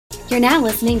You're now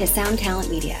listening to Sound Talent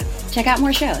Media. Check out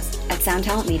more shows at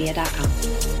soundtalentmedia.com.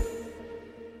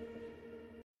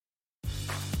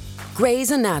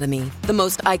 Grey's Anatomy, the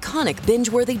most iconic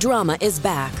binge-worthy drama, is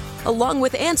back, along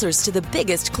with answers to the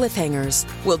biggest cliffhangers.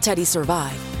 Will Teddy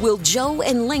survive? Will Joe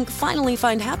and Link finally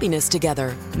find happiness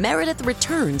together? Meredith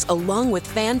returns along with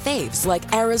fan faves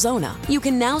like Arizona. You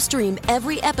can now stream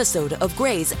every episode of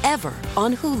Grey's ever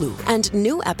on Hulu, and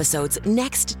new episodes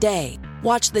next day.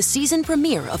 Watch the season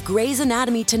premiere of Grey's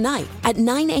Anatomy tonight at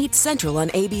 9/8 Central on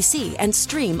ABC and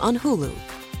stream on Hulu.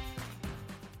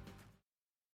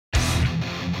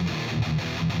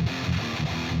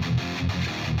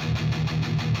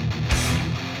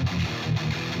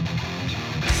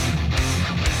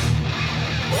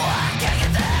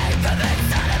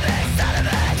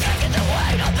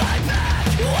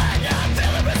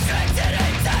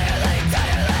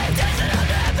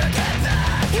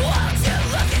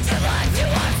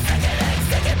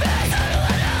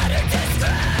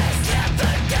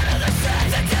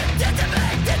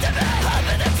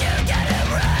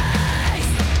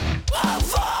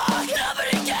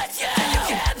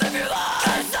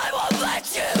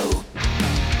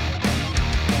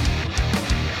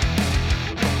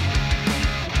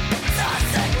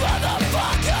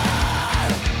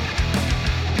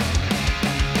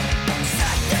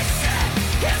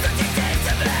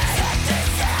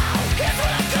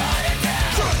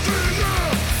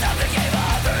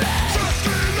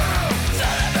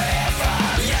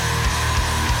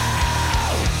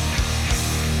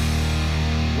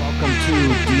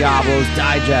 Diablo's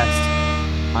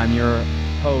Digest. I'm your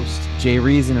host, Jay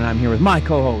Reason, and I'm here with my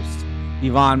co-host,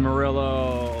 Yvonne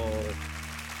Murillo.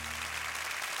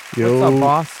 Yo. What's up,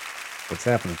 boss? What's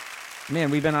happening? Man,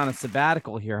 we've been on a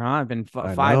sabbatical here, huh? I've been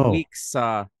 5 weeks,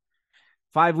 5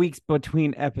 weeks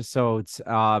between episodes.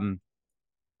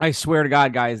 I swear to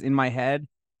God, guys, in my head,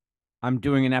 I'm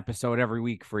doing an episode every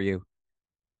week for you.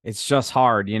 It's just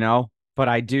hard, but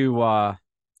I do,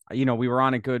 we were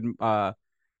on a good,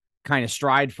 kind of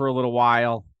stride for a little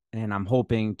while, and I'm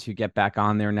hoping to get back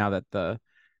on there now that the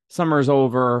summer's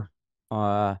over,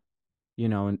 and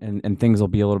things will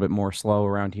be a little bit more slow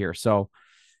around here. So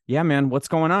yeah, man, what's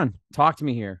going on? Talk to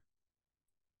me here.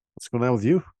 What's going on with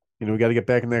you? We got to get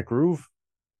back in that groove.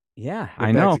 Yeah,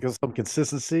 I know. Get some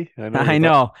consistency. I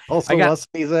know. Also, us,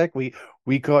 Isaac,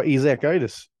 we call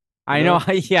Isaac-itis. I know.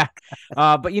 Yeah.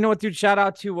 But you know what, dude? Shout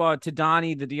out to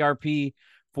Donnie, the DRP,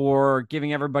 for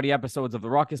giving everybody episodes of the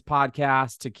Ruckus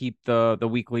podcast to keep the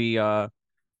weekly,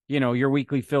 your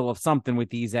weekly fill of something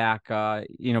with Isaac.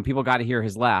 People got to hear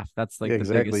his laugh. That's like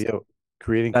exactly.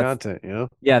 Creating content,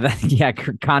 Yeah,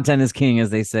 content is king, as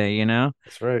they say.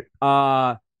 That's right.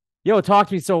 Talk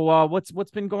to me. So,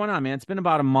 what's been going on, man? It's been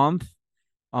about a month.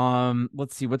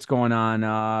 Let's see what's going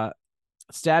on.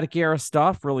 Static Era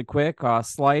stuff, really quick.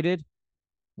 Slighted,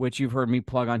 which you've heard me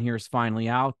plug on here, is finally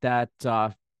out.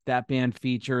 That band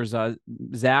features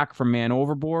Zach from Man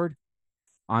Overboard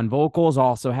on vocals.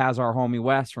 Also has our homie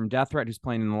Wes from Death Threat, who's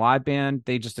playing in the live band.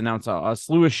 They just announced a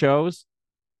slew of shows.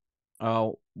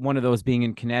 One of those being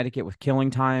in Connecticut with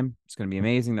Killing Time. It's going to be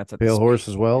amazing. That's at Pale Horse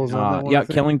as well. Is on that one,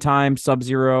 Killing Time,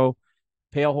 Sub-Zero,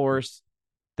 Pale Horse.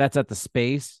 That's at the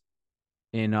Space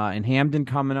in Hamden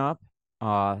coming up.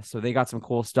 So they got some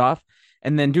cool stuff.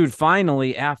 And then, dude,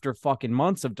 finally, after fucking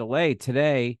months of delay,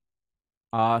 today,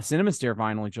 Cinema Stare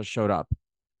vinyl just showed up.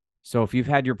 So if you've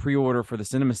had your pre-order for the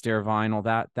Cinema Stare vinyl,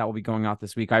 that will be going out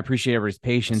this week. I appreciate everybody's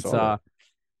patience.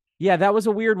 Yeah, that was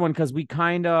a weird one because we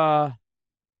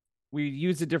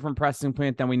used a different pressing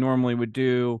plant than we normally would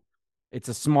do. It's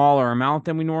a smaller amount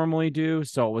than we normally do,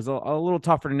 so it was a little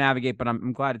tougher to navigate. But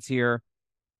I'm glad it's here.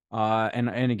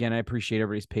 And again, I appreciate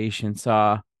everybody's patience.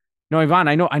 No, Yvonne,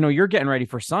 I know you're getting ready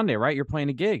for Sunday, right? You're playing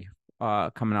a gig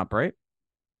coming up, right?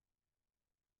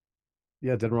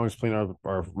 Yeah, Dead Wrong is playing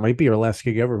our might be our last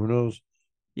gig ever. Who knows?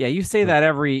 Yeah, you say that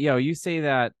you say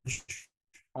that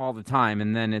all the time,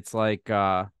 and then it's like,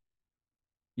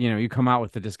 you come out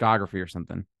with the discography or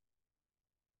something.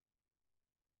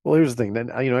 Well, here's the thing. Then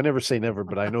I never say never,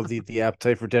 but I know the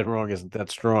appetite for Dead Wrong isn't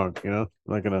that strong. I'm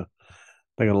not gonna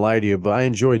lie to you, but I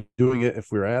enjoy doing it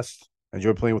if we're asked. I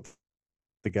enjoy playing with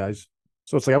the guys,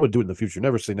 so it's like I would do it in the future.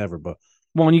 Never say never, but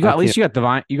and you got the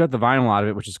vinyl out of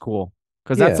it, which is cool.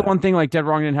 Because that's the one thing, like Dead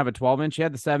Wrong didn't have a 12-inch. You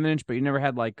had the 7-inch, but you never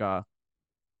had like a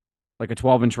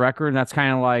 12-inch record. And that's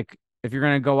kind of like, if you're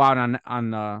going to go out on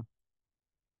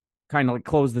kind of like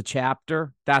close the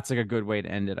chapter, that's like a good way to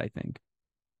end it, I think.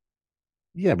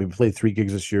 Yeah, we played 3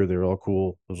 gigs this year. They were all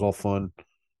cool. It was all fun.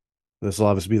 This will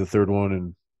obviously be the 3rd one,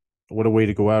 and what a way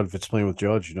to go out if it's playing with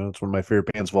Judge. It's one of my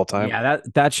favorite bands of all time. Yeah,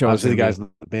 that show. Obviously, the guys in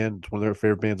the band, it's one of their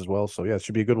favorite bands as well. So yeah, it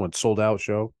should be a good one. Sold out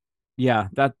show. Yeah,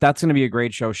 that's gonna be a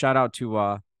great show. Shout out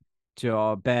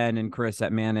to Ben and Chris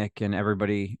at Manic and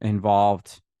everybody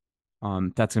involved.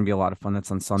 That's gonna be a lot of fun.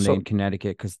 That's on Sunday in So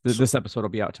Connecticut because so this episode will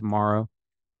be out tomorrow.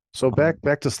 so Um,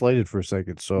 back to Slated for a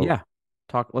second. So yeah,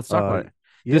 let's talk about it.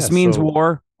 yeah, This Means so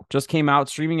War just came out,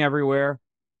 streaming everywhere.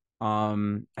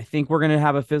 I think we're gonna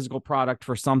have a physical product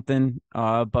for something,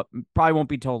 but probably won't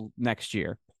be till next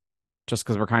year, just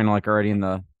because we're kind of like already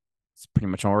it's pretty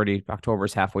much already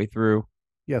October's halfway through.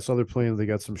 yeah, so they're playing. They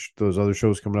got some those other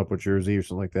shows coming up with Jersey or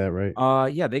something like that,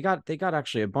 right? Yeah, they got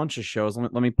actually a bunch of shows.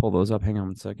 Let me pull those up. Hang on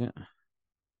one second.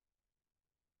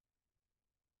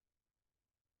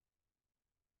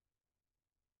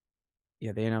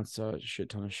 Yeah, they announced a shit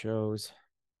ton of shows.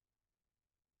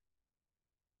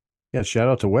 Yeah, shout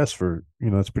out to Wes for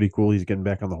that's pretty cool. He's getting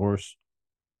back on the horse.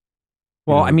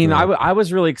 Well, I With mean, I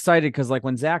was really excited because like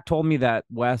when Zach told me that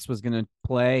Wes was gonna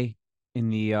play in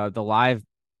the live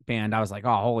band, I was like,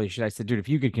 oh holy shit! I said, dude, if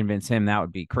you could convince him, that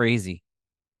would be crazy,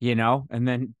 you know. And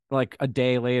then like a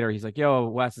day later, he's like, yo,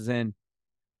 Wes is in.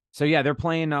 So yeah, they're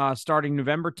playing starting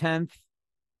November 10th,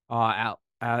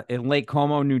 in Lake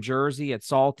Como, New Jersey, at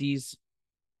Salty's,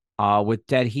 with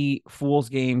Dead Heat, Fool's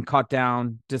Game, Cut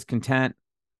Down, Discontent.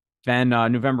 Then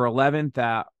November 11th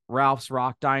at Ralph's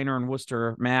Rock Diner in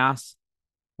Worcester, Mass,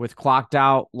 with Clocked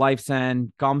Out, Life's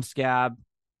End, Gum Scab,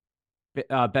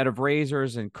 Bed of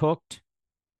Razors, and Cooked.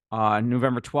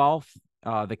 November 12th,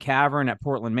 The Cavern at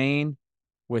Portland, Maine,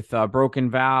 with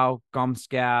Broken Vow, Gum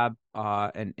Scab,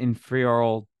 and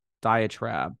Inferior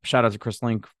Diatribe. Shout out to Chris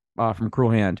Link from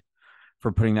Cruel Hand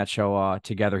for putting that show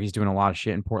together. He's doing a lot of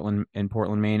shit in Portland,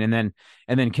 Maine, and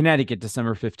then Connecticut,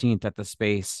 December 15th at the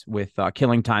Space with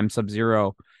Killing Time,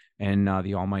 Sub-Zero, and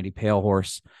the Almighty Pale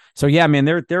Horse. So yeah, man,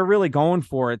 they're really going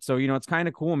for it. So it's kind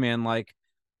of cool, man. Like,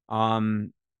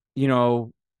 um, you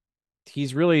know,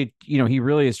 he's really, he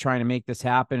really is trying to make this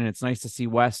happen, and it's nice to see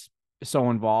Wes so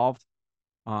involved.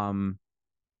 Um,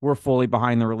 we're fully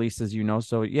behind the releases,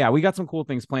 So yeah, we got some cool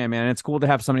things planned, man. And it's cool to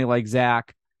have somebody like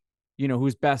Zach,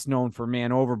 who's best known for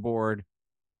Man Overboard,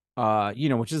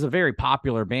 which is a very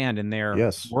popular band in their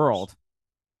Yes. world.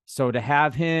 So to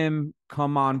have him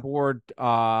come on board,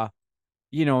 and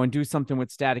do something with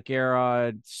Static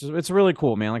Era, it's really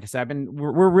cool, man. Like I said,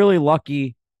 we're really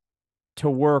lucky to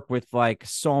work with like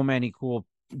so many cool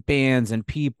bands and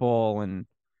people, and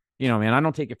man, I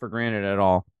don't take it for granted at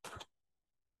all.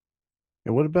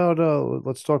 And what about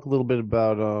let's talk a little bit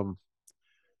about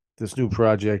this new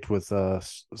project with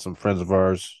some friends of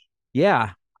ours.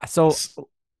 Yeah. So S-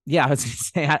 yeah, I was gonna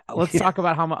say, let's Yeah, talk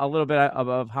about a little bit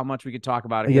of how much we could talk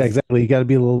about it. yeah, Because exactly. You got to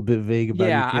be a little bit vague about it. You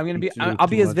yeah, can't be I'll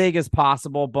too be as much. vague as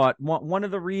possible. But one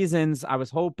of the reasons I was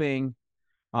hoping,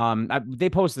 they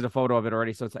posted a photo of it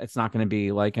already, so it's not going to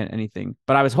be like anything.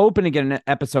 But I was hoping to get an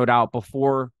episode out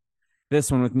before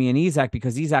this one with me and Ezak,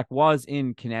 because Ezak was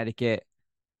in Connecticut,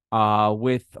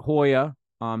 with Hoya.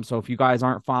 So if you guys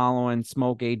aren't following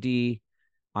Smoke AD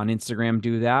on Instagram,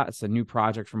 do that. It's a new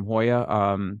project from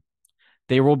Hoya.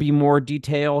 There will be more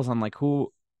details on like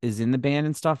who is in the band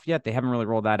and stuff yet. They haven't really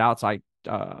rolled that out. So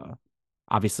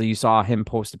obviously you saw him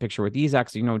post a picture with Ezak,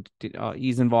 so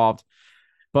he's involved.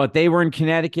 But they were in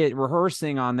Connecticut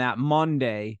rehearsing on that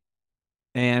Monday,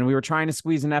 and we were trying to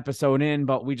squeeze an episode in,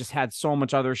 but we just had so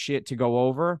much other shit to go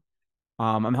over.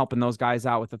 I'm helping those guys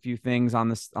out with a few things on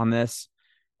this.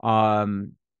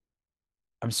 I'm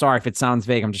sorry if it sounds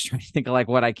vague. I'm just trying to think of like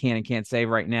what I can and can't say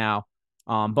right now.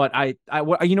 But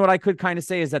what I could kind of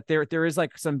say is that there is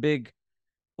like some big,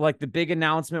 like the big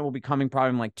announcement will be coming probably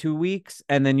in like 2 weeks,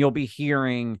 and then you'll be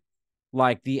hearing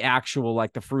like the actual,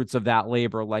 like the fruits of that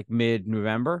labor, like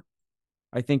mid-November,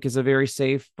 I think is a very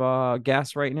safe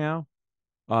guess right now.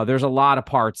 There's a lot of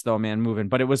parts though, man, moving,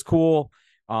 but it was cool.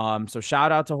 So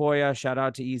shout out to Hoya, shout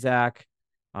out to Ezak,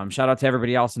 shout out to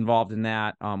everybody else involved in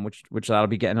that, which that'll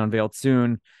be getting unveiled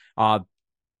soon.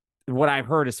 What I've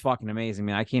heard is fucking amazing,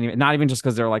 man. I can't even, not even just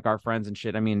because they're like our friends and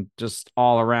shit. I mean, just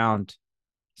all around,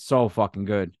 so fucking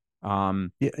good. Yeah. I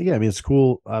mean, it's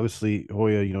cool. Obviously,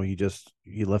 Hoya,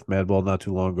 he left Madball not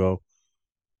too long ago,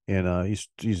 and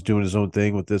he's doing his own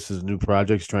thing with his new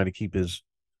project. He's trying to keep his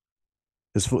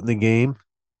foot in the game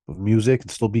of music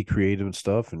and still be creative and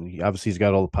stuff. And he's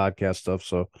got all the podcast stuff.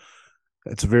 So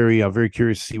it's I'm very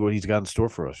curious to see what he's got in store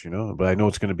for us, But I know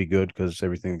it's going to be good because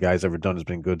everything the guy's ever done has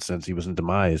been good since he was in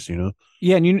Demise,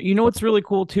 Yeah, and you know what's really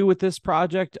cool too with this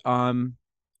project?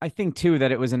 I think too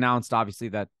that it was announced obviously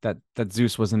that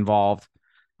Zeus was involved.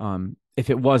 If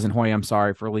it wasn't, Hoy, I'm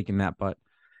sorry for leaking that, but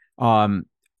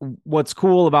what's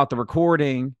cool about the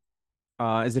recording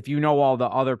is if you know all the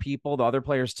other people, the other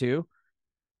players too,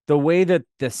 the way that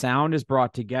the sound is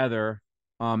brought together,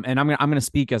 and I'm gonna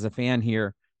speak as a fan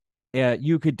here.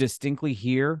 you could distinctly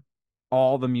hear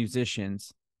all the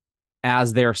musicians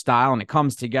as their style, and it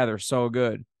comes together so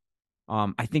good.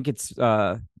 I think it's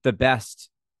the best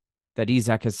that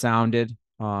Ezek has sounded.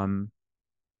 You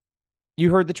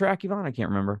heard the track, Yvonne? I can't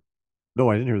remember. No,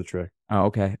 I didn't hear the track. Oh,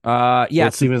 okay. So Yeah.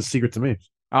 it's even a secret to me.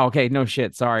 Oh, okay. No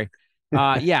shit. Sorry.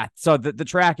 Yeah. So the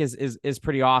track is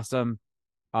pretty awesome.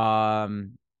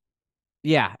 Um,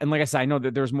 yeah, and like I said, I know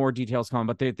that there's more details coming,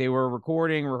 but they were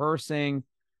recording, rehearsing.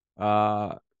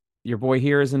 Uh, your boy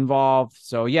here is involved.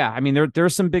 So yeah, I mean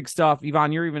there's some big stuff.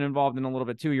 Yvonne, you're even involved in a little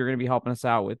bit too. You're going to be helping us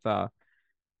out with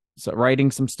so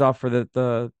writing some stuff for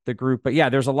the group. But yeah,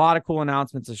 there's a lot of cool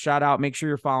announcements. A shout out. Make sure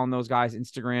you're following those guys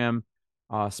Instagram,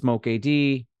 Smoke AD,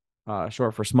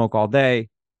 short for Smoke All Day.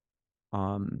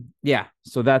 Yeah,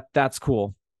 so that's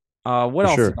cool. What For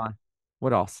else, sure. Yvonne?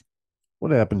 What else? What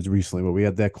happens recently? Well, we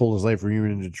had that Cold as Life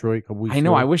reunion in Detroit a couple weeks I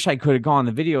know. ago. I wish I could have gone.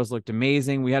 The videos looked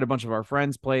amazing. We had a bunch of our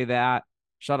friends play that.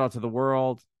 Shout out to the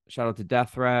world. Shout out to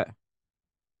Death Threat.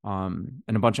 And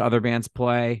a bunch of other bands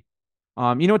play.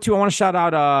 You know what, too? I want to shout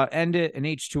out End It and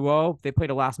H2O. They played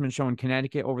a last minute show in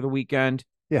Connecticut over the weekend.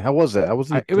 Yeah, how was that? How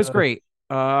was it? It was great.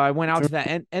 I went out to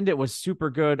that. End It was super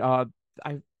good.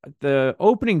 The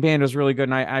opening band was really good,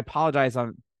 and I apologize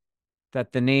on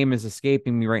that the name is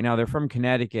escaping me right now. They're from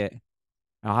Connecticut.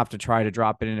 I'll have to try to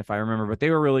drop it in if I remember, but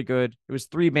they were really good. It was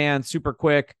 3 bands, super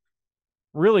quick,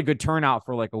 really good turnout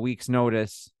for like a week's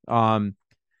notice.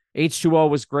 H2O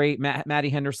was great.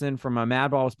 Maddie Henderson from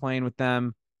Madball was playing with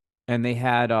them, and they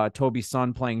had Toby's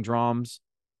son playing drums,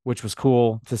 which was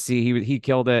cool to see. He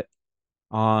killed it.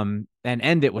 And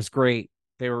End It was great.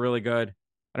 They were really good.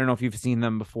 I don't know if you've seen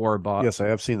them before, but yes, I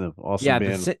have seen them. Awesome yeah,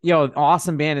 band.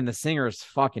 Awesome band, and the singer is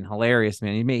fucking hilarious,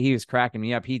 man. He was cracking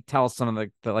me up. He tells some of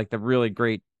the really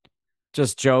great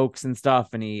just jokes and stuff,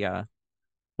 and he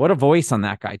what a voice on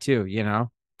that guy too,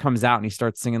 comes out and he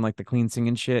starts singing like the clean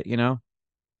singing shit. He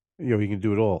can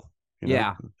do it all.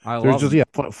 Yeah, I There's love just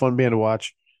him. fun band to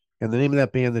watch. And the name of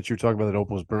that band that you're talking about that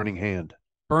opened was Burning Hand.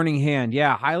 Burning Hand,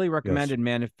 yeah, highly Yes. recommended,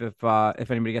 man.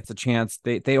 If anybody gets a chance,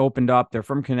 they opened up. They're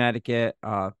from Connecticut.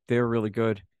 They're really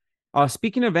good.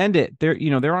 Speaking of End It,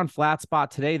 they're on Flat Spot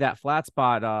today. That Flat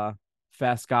Spot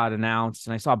fest got announced,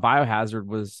 and I saw Biohazard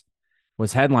was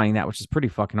headlining that, which is pretty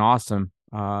fucking awesome.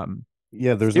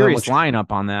 Yeah, there's not Serious much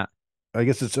lineup on that. I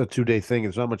guess it's a 2-day thing.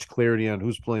 There's not much clarity on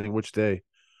who's playing which day.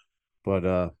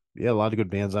 But yeah, a lot of good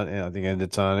bands on it. I think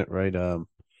Ended's on it, right?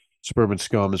 Suburban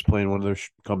Scum is playing one of their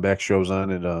comeback shows on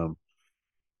it.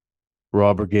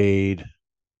 Raw Brigade.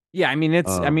 Yeah, I mean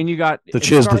you got the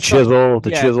Chisel,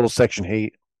 yeah, Chisel, Section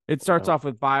Hate. it starts off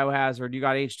with Biohazard. You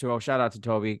got H2O. Shout out to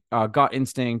Toby. Gut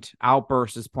Instinct.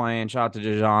 Outburst is playing. Shout out to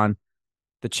Dijon.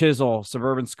 The Chisel,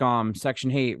 Suburban Scum,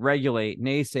 Section Hate, Regulate,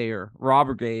 Naysayer, Raw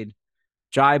Brigade,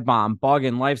 Jive Bomb,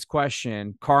 Buggin', Life's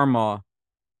Question, Karma,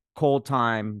 Cold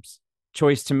Times,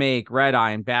 Choice to Make, Red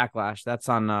Eye, and Backlash. That's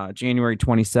on January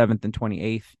 27th and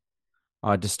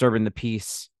 28th. Disturbing the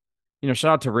Peace.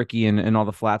 Shout out to Ricky and all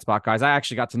the Flat Spot guys. I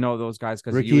actually got to know those guys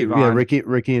because of you, Yvonne. Yeah,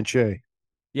 Ricky and Che.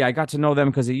 Yeah, I got to know them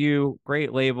because of you.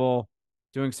 Great label,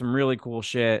 doing some really cool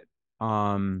shit.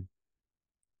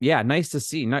 Yeah, nice to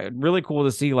see. Really cool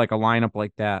to see like a lineup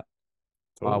like that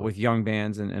with young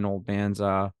bands and old bands.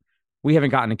 We haven't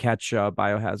gotten to catch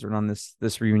Biohazard on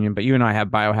this reunion, but you and I have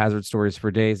Biohazard stories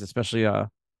for days, especially you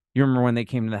remember when they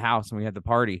came to the house and we had the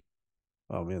party.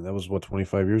 Oh man, that was what,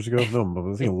 25 years ago?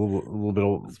 No, I think a little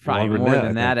bit It's probably longer more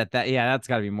than that at that. Yeah, that's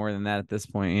got to be more than that at this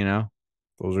point.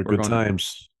 Those are good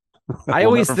times. I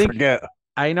always think forget.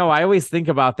 I know. I always think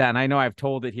about that, and I know I've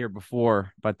told it here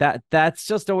before, but that's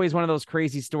just always one of those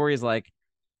crazy stories. Like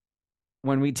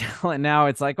when we tell it now,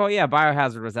 it's like, oh yeah,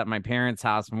 Biohazard was at my parents'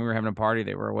 house when we were having a party.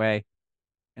 They were away,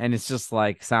 and it's just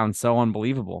like sounds so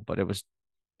unbelievable, but it was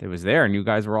there, and you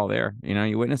guys were all there.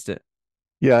 You witnessed it.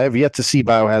 Yeah, I have yet to see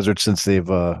Biohazard since they've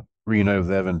reunited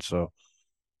with Evan. So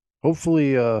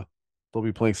hopefully they'll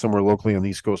be playing somewhere locally on the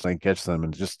East Coast and I can catch them.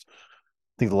 And just I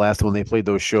think the last one they played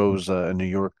those shows in New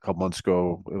York a couple months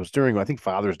ago, it was during I think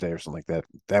Father's Day or something like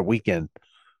that weekend.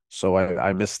 So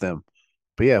I missed them.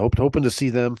 But yeah, hoping to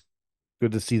see them.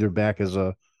 Good to see they're back as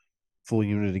a full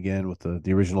unit again with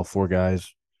the original 4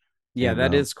 guys. Yeah,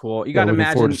 that is cool. You Yeah, got to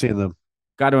looking forward imagine to seeing them.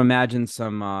 Got to imagine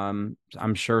some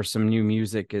I'm sure some new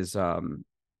music is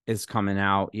coming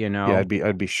out, Yeah,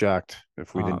 I'd be shocked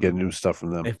if we didn't get new stuff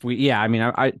from them. I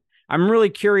mean I'm really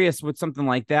curious with something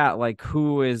like that, like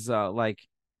who is like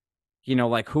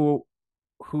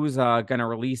who's gonna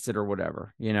release it or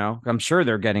whatever, I'm sure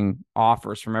they're getting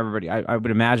offers from everybody. I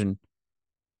would imagine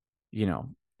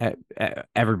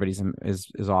everybody's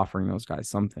is offering those guys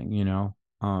something,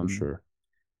 For sure.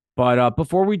 But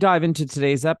before we dive into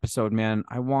today's episode, man,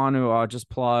 I want to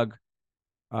just plug,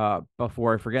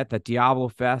 before I forget, that Diablo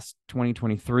Fest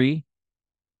 2023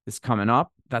 is coming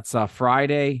up. That's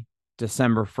Friday,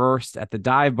 December 1st at the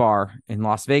Dive Bar in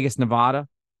Las Vegas, Nevada.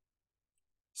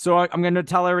 So I'm going to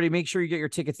tell everybody, make sure you get your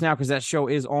tickets now because that show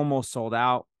is almost sold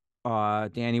out.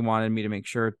 Danny wanted me to make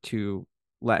sure to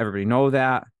let everybody know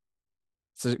that.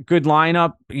 It's a good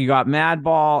lineup. You got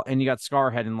Madball and you got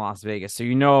Scarhead in Las Vegas. So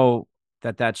you know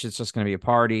that shit's just going to be a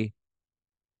party.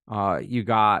 You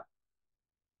got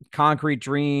Concrete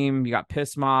Dream. You got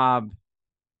Piss Mob.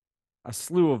 A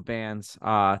slew of bands.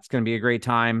 It's going to be a great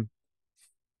time.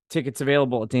 Tickets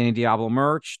available at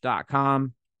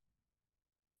DannyDiabloMerch.com.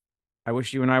 I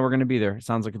wish you and I were going to be there. It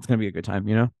sounds like it's going to be a good time,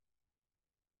 you know?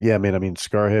 Yeah, man. I mean,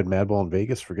 Scarhead, Madball in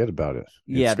Vegas, forget about it.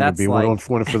 Yeah, it's going to be like, one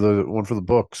for the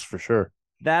books for sure.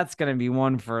 That's going to be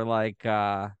one for like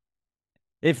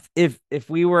if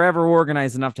we were ever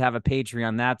organized enough to have a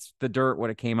Patreon, that's the dirt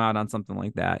would have came out on something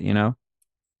like that, you know?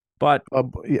 But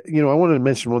you know, I wanted to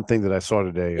mention one thing that I saw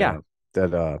today. Yeah.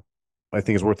 That I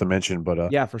think is worth a mention.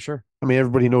 But yeah, for sure. I mean,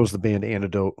 everybody knows the band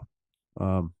Antidote.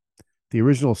 The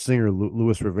original singer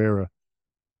Luis Rivera,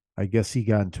 I guess he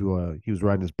got into he was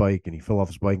riding his bike and he fell off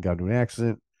his bike and got into an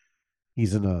accident.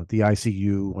 He's in the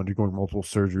ICU, undergoing multiple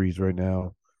surgeries right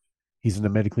now. He's in a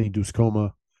medically induced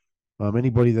coma.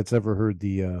 Anybody that's ever heard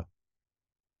the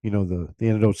Antidote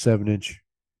 7-inch,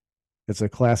 it's a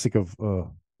classic of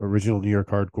original New York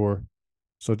hardcore.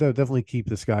 So definitely keep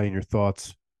this guy in your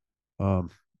thoughts. I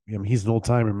mean, he's an old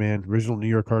timer, man, original New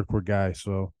York hardcore guy.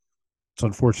 So it's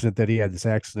unfortunate that he had this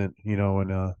accident, you know,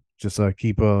 and just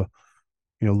keep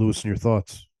Lewis in your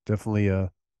thoughts. Definitely an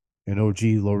OG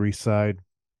Lower East Side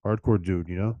hardcore dude,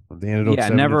 you know. The Antidote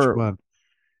 7-inch, come on.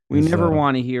 We never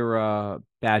want to hear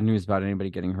bad news about anybody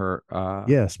getting hurt.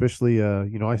 Yeah, especially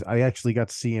I actually got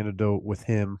to see Antidote with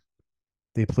him.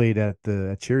 They played at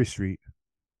Cherry Street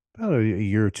about a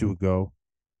year or two ago,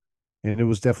 and it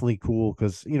was definitely cool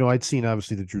because I'd seen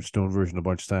obviously the Drew Stone version a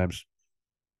bunch of times,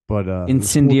 but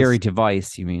Incendiary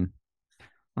Device, you mean?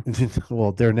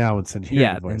 Well, they're now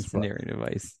Incendiary Device. Incendiary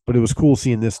Device. But it was cool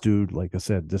seeing this dude, like I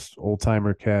said, this old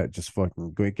timer cat just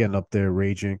fucking getting up there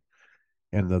raging.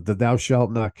 And the Thou Shalt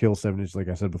Not Kill 7-inch, like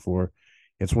I said before,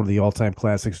 it's one of the all-time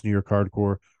classics, New York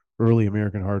hardcore, early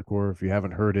American hardcore. If you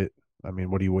haven't heard it, I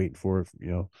mean, what are you waiting for?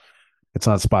 It's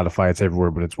on Spotify, it's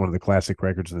everywhere, but it's one of the classic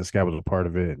records, and this guy was a part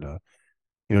of it.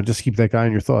 And just keep that guy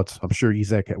in your thoughts. I'm sure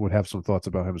Isaac would have some thoughts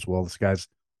about him as well. This guy's,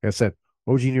 like I said,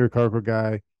 OG New York hardcore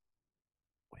guy,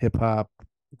 hip hop,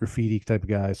 graffiti type of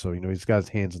guy. So he's got his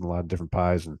hands in a lot of different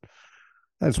pies, and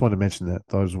I just wanted to mention that.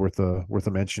 Thought it was worth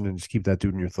a mention, and just keep that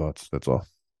dude in your thoughts. That's all.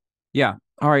 Yeah.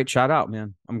 All right. Shout out,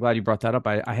 man. I'm glad you brought that up.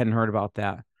 I hadn't heard about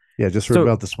that. Yeah, just heard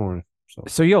about this morning.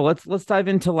 So let's dive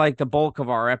into like the bulk of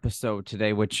our episode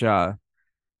today, which I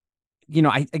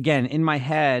again in my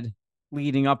head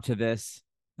leading up to this,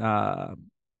 I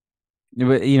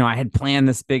had planned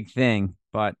this big thing,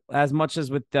 but as much as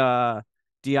with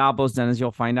Diablo's Den, as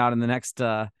you'll find out in the next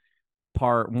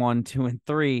part 1, 2, and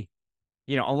 3.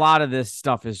 A lot of this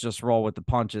stuff is just roll with the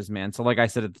punches, man. So like I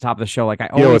said at the top of the show, like I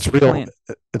always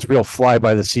it's real fly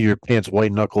by the seat of your pants,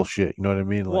 white knuckle shit. You know what I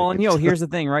mean? Well, and here's the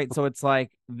thing, right? So it's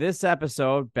like this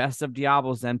episode, Best of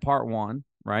Diablo's Den Part 1,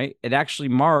 right? It actually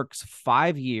marks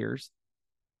 5 years,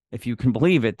 if you can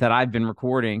believe it, that I've been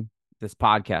recording this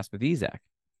podcast with Isaac.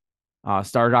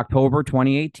 Started October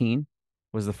 2018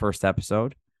 was the first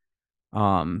episode.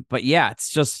 But yeah,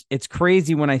 it's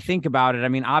crazy when I think about it. I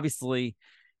mean, obviously,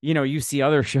 you see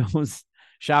other shows,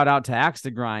 shout out to Axe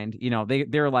to Grind,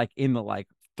 they're like in the like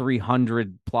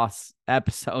 300 plus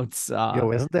episodes.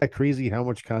 Isn't that crazy how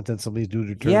much content some of these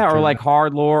dudes are or like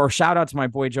Hard Lore, or shout out to my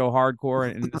boy Joe Hardcore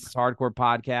and this is Hardcore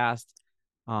podcast,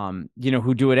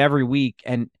 who do it every week.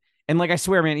 And like, I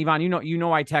swear, man,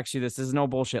 Yvonne, I text you this is no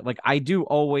bullshit. Like I do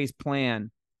always plan,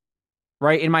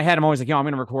 right? In my head, I'm always like, I'm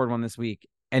going to record one this week.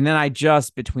 And then I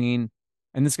just and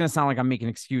this is going to sound like I'm making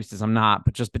excuses. I'm not,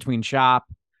 but just between shop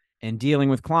and dealing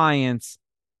with clients,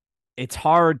 it's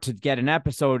hard to get an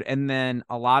episode. And then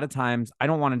a lot of times I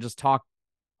don't want to just talk,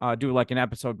 do like an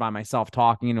episode by myself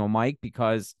talking into a mic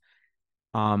because,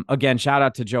 again, shout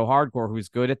out to Joe Hardcore, who's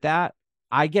good at that.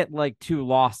 I get like too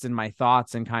lost in my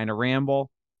thoughts and kind of ramble,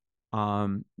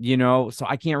 so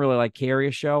I can't really like carry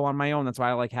a show on my own. That's why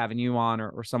I like having you on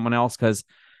or someone else, because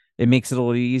it makes it a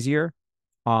little easier.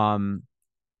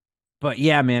 But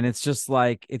yeah, man, it's just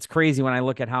like, it's crazy when I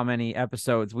look at how many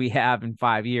episodes we have in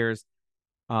 5 years.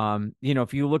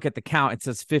 If you look at the count, it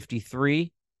says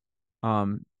 53,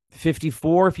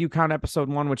 54, if you count episode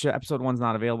 1, which episode 1's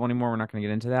not available anymore. We're not going to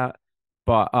get into that,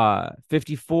 but,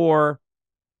 54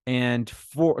 And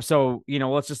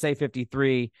let's just say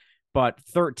 53, but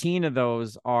 13 of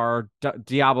those are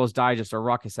Diablo's Digest or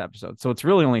Ruckus episodes. So it's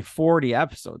really only 40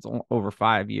 episodes over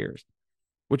 5 years,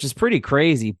 which is pretty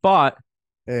crazy. But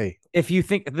hey, if you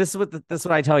think this is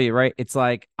what I tell you, right? It's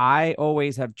like I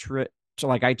always have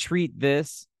I treat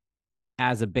this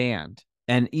as a band,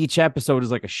 and each episode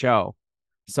is like a show.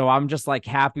 So I'm just like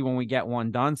happy when we get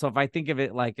one done. So if I think of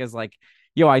it like as like,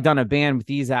 yo, I done a band with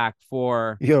Ezak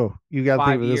for you got to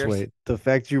think of it this 5 years. way: the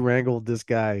fact you wrangled this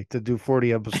guy to do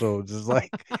 40 episodes is like,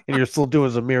 and you're still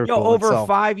doing a Yo, miracle over itself.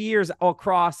 5 years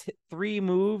across 3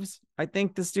 moves. I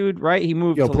think this dude, right? He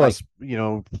moved to plus,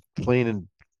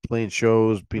 playing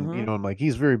shows, being, Mhm. I'm like,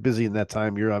 he's very busy in that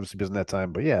time. You're obviously busy in that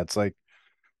time, but yeah, it's like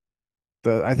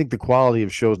I think the quality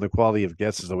of shows and the quality of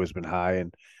guests has always been high.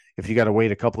 And if you got to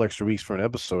wait a couple extra weeks for an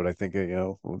episode, I think,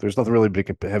 there's nothing really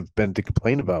have been to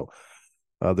complain about.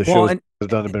 The Well, shows and have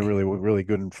done have been really, really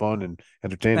good and fun and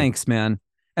entertaining. thanks, man.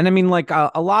 And I mean, like a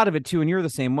lot of it too, and you're the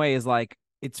same way, is like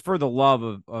it's for the love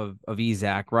of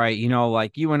Ezak, right?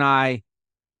 Like you and I,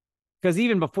 because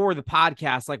even before the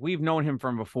podcast, like we've known him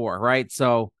from before, right?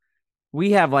 So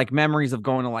we have like memories of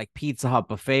going to like Pizza Hut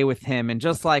buffet with him and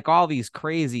just like all these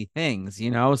crazy things.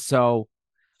 So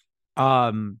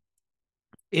um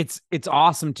it's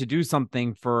awesome to do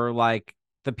something for like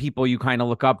the people you kind of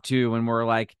look up to, and we're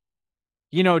like,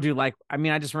 dude, like, I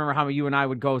mean, I just remember how you and I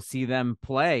would go see them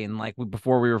play, and like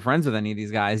before we were friends with any of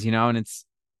these guys, and it's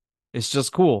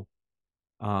just cool.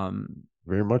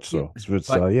 Very much Yeah, so. It's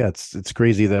but yeah, it's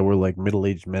crazy that we're like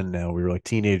middle-aged men now. We were like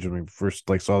teenagers when we first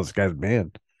like saw this guy's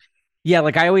band. yeah,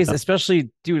 like I always, especially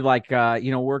dude, like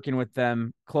working with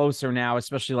them closer now,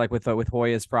 especially like with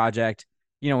Hoya's project.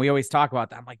 We always talk about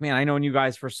that. I'm like, man, I known you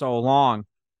guys for so long,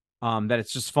 that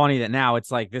it's just funny that now it's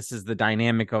like this is the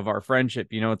dynamic of our friendship.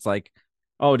 It's like,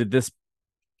 oh, did this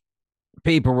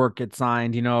paperwork get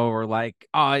signed? Or like,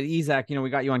 oh, Ezak, we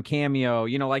got you on Cameo.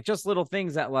 Like just little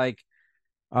things that like,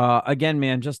 again,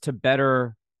 man, just to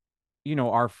better,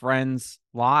 our friends'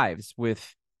 lives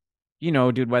with,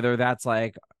 dude, whether that's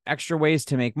like extra ways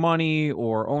to make money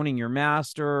or owning your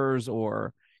masters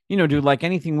or, dude, like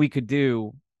anything we could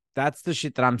do. That's the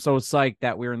shit that I'm so psyched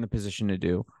that we're in the position to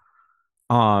do.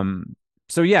 Um,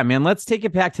 so yeah, man, let's take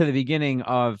it back to the beginning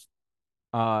of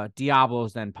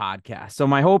Diablo's Den podcast. So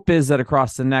my hope is that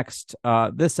across the next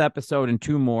this episode and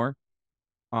two more,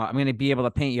 I'm going to be able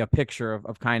to paint you a picture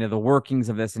of kind of the workings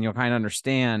of this, and you'll kind of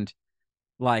understand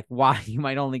like why you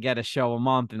might only get a show a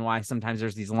month and why sometimes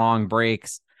there's these long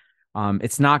breaks.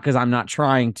 It's not because I'm not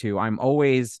trying to. I'm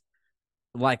always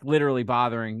like literally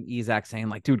bothering Ezak saying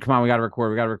like, dude, come on, we got to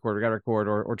record,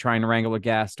 or trying to wrangle a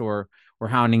guest or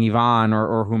hounding Yvonne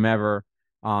or whomever.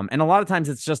 And a lot of times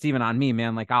it's just even on me,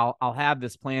 man. Like I'll have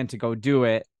this plan to go do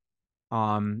it.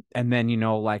 And then,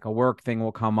 like a work thing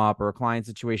will come up or a client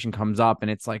situation comes up, and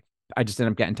it's like I just end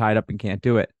up getting tied up and can't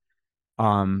do it.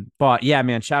 But yeah,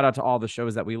 man, shout out to all the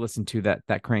shows that we listen to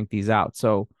that crank these out.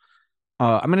 So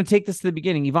I'm gonna take this to the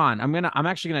beginning, Yvonne. I'm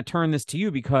actually gonna turn this to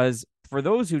you because for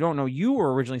those who don't know, you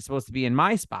were originally supposed to be in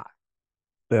my spot.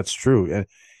 That's true,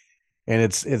 and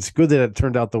it's good that it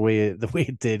turned out the way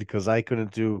it did, because I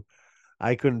couldn't do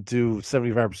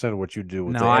 75% of what you do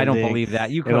with No, the I don't editing believe that.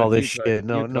 You and all could, this you could, shit. you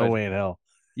No could, way in hell.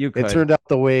 you It could. turned out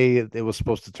the way it was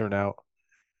supposed to turn out,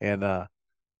 and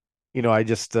I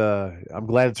just I'm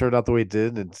glad it turned out the way it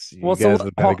did. It's Well, you so guys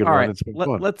have had a good all run. right, It's been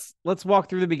fun. let's walk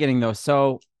through the beginning though.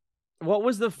 So, what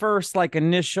was the first like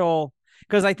initial?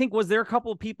 Because I think was there a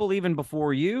couple of people even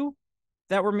before you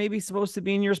that were maybe supposed to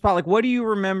be in your spot? Like, what do you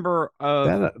remember of?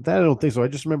 That I don't think so. I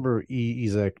just remember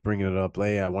Isaac bringing it up.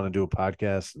 Hey, I want to do a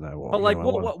podcast, and I But want, like, I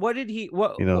want, what did he?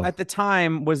 What you know, at the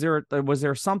time was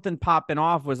there something popping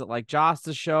off? Was it like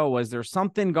Joss's show? Was there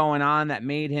something going on that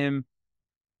made him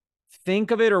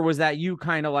think of it, or was that you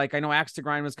kind of like? I know Axe to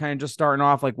Grind was kind of just starting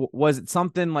off. Like, was it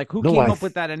something like who no, came up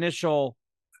with that initial?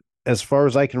 as far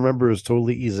as I can remember, it was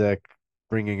totally Isaac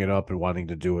bringing it up and wanting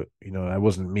to do it. It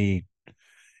wasn't me.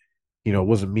 It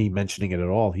wasn't me mentioning it at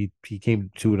all. He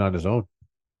came to it on his own.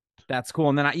 That's cool.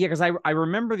 And then yeah, because I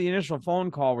remember the initial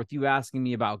phone call with you asking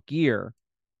me about gear,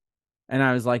 and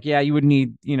I was like, yeah, you would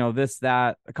need this,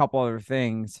 that, a couple other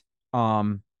things.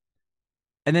 And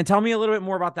then tell me a little bit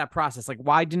more about that process. Like,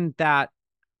 why didn't that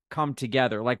come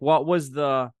together? Like, what was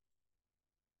the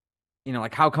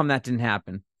like how come that didn't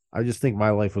happen? I just think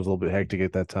my life was a little bit hectic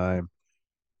at that time.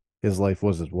 His life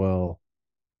was as well.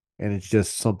 And it's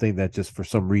just something that just for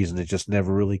some reason it just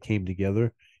never really came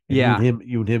together. And Yeah.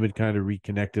 you and him had kind of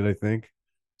reconnected, I think.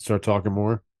 Start talking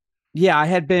more. Yeah, I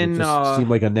had It been just seemed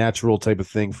like a natural type of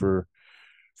thing for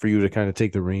you to kind of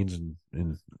take the reins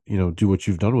and do what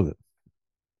you've done with it.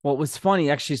 Well, it was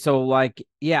funny actually. So like,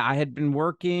 yeah, I had been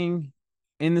working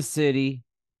in the city,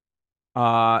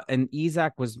 and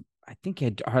Isaac was, I think,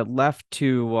 had left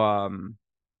to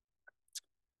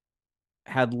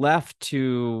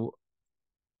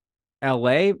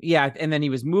LA. Yeah, and then he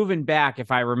was moving back,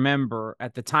 if I remember,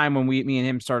 at the time when me and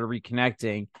him started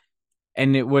reconnecting.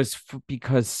 And it was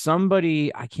because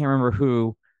somebody, I can't remember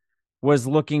who, was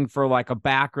looking for like a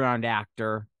background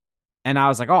actor. And I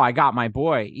was like, oh, I got my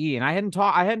boy E. And I hadn't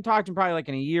talked to him probably like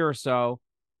in a year or so,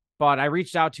 but I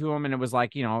reached out to him and it was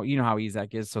like, you know how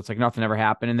Isaac is. So it's like nothing ever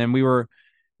happened. And then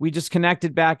we just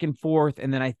connected back and forth.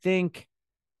 And then I think,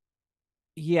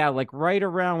 yeah, like right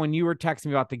around when you were texting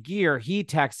me about the gear, he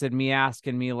texted me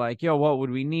asking me like, yo, what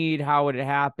would we need? How would it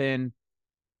happen?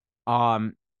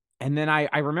 Um, and then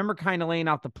I remember kind of laying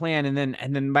out the plan,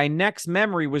 and then my next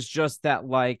memory was just that,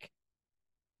 like,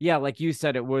 yeah, like you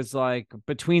said, it was like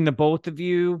between the both of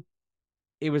you,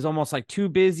 it was almost like too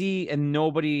busy, and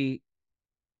nobody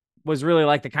was really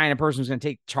like the kind of person who's going to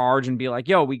take charge and be like,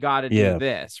 yo, we got to do Yeah.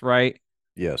 this, right?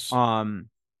 Yes. Um,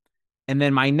 and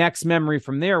then my next memory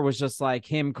from there was just like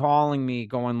him calling me,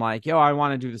 going like, yo, I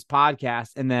want to do this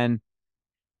podcast. And then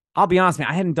I'll be honest, man,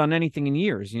 I hadn't done anything in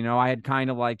years. I had kind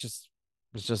of like just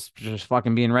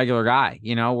fucking being a regular guy,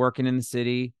 working in the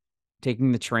city,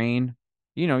 taking the train.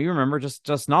 You remember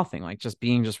just nothing, like just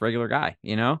being just regular guy,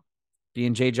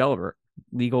 being Jay Gelbert,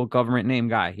 legal government name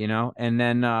guy, And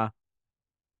then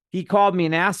he called me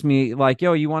and asked me like,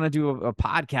 yo, you want to do a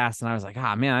podcast? And I was like,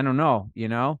 ah, man, I don't know.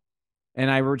 And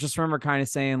I just remember kind of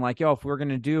saying like, yo, if we're going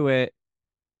to do it,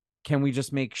 can we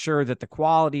just make sure that the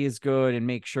quality is good and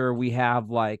make sure we have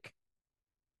like,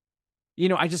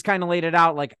 I just kind of laid it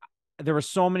out. Like there were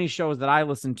so many shows that I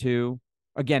listened to,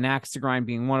 again, Axe to Grind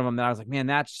being one of them, that I was like, man,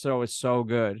 that show is so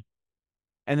good.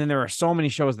 And then there are so many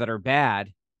shows that are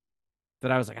bad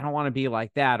that I was like, I don't want to be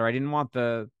like that. Or I didn't want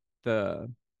the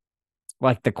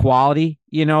like the quality,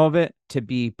 of it to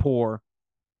be poor.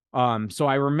 So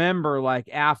I remember like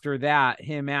after that,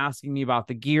 him asking me about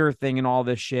the gear thing and all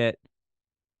this shit,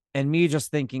 and me just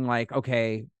thinking like,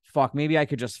 okay, fuck, maybe I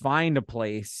could just find a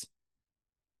place.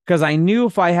 Because I knew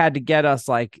if I had to get us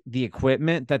like the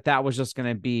equipment, that was just going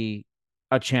to be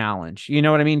a challenge. You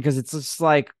know what I mean? Because it's just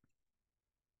like,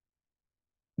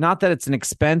 not that it's an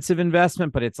expensive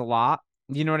investment, but it's a lot.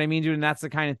 You know what I mean, dude? And that's the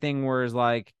kind of thing where it's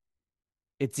like,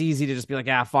 it's easy to just be like,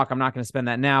 ah, fuck, I'm not going to spend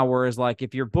that now. Whereas like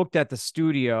if you're booked at the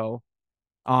studio,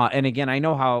 and again, I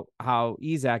know how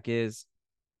Isaac is.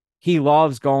 He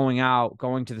loves going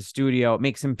to the studio. It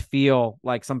makes him feel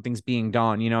like something's being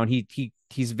done, and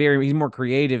he's more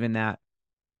creative in that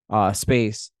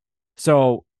space.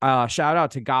 So shout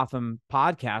out to Gotham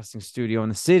Podcasting Studio in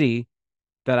the city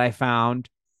that I found.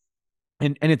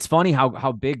 And it's funny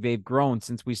how big they've grown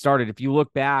since we started. If you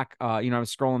look back, I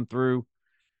was scrolling through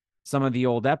some of the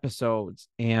old episodes,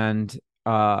 and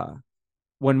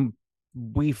when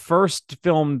we first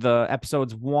filmed the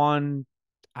episodes one,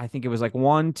 I think it was like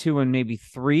 1, 2, and maybe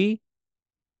 3,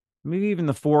 maybe even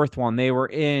the fourth one, they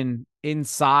were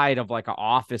inside of like an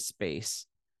office space.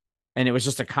 And it was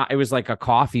just it was like a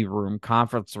coffee room,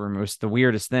 conference room. It was the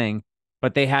weirdest thing,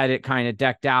 but they had it kind of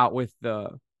decked out with the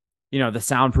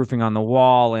soundproofing on the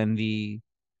wall and the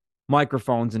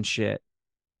microphones and shit.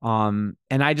 And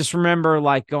I just remember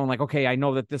like going like, okay, I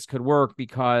know that this could work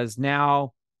because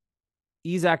now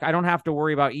Isaac, I don't have to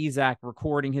worry about Isaac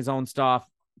recording his own stuff,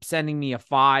 sending me a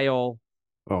file.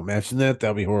 Oh, imagine that.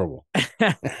 That'd be horrible.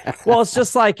 Well, it's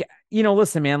just like,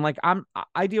 listen, man, like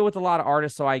I deal with a lot of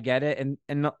artists, so I get it.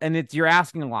 And it's, you're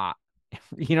asking a lot,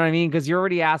 you know what I mean? Because you're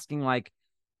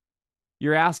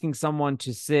asking someone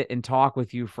to sit and talk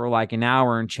with you for like an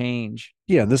hour and change.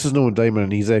 Yeah, and this is no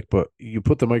indictment on Isaac, but you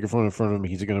put the microphone in front of him,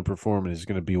 he's going to perform and he's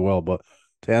going to be well. But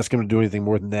to ask him to do anything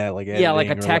more than that, like editing, yeah, like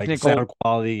a technical like sound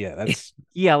quality, yeah, that's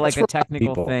yeah, like that's a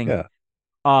technical people. thing. Yeah.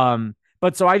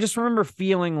 But so I just remember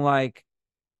feeling like,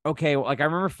 okay, like I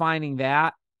remember finding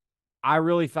that I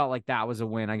really felt like that was a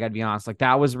win. I got to be honest, like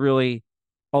that was really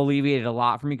alleviated a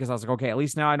lot for me because I was like, okay, at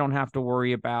least now I don't have to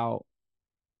worry about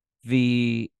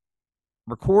the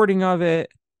recording of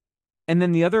it. And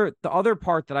then the other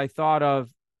part that I thought of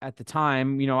at the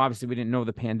time, obviously we didn't know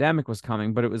the pandemic was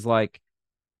coming, but it was like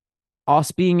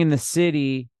us being in the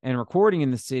city and recording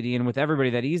in the city and with everybody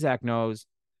that Isaac knows,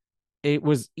 it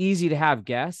was easy to have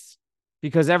guests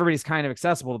because everybody's kind of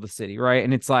accessible to the city, right?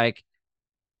 And it's like,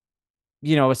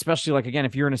 especially like, again,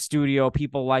 if you're in a studio,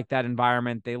 people like that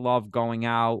environment. They love going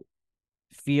out,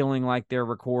 feeling like they're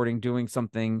recording, doing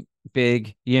something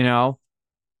big, and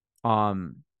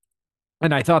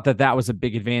I thought that was a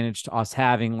big advantage to us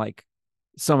having like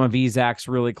some of Isaac's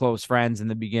really close friends in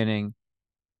the beginning.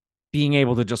 being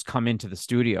able to just come into the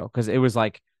studio, because it was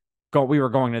like we were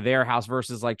going to their house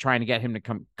versus like trying to get him to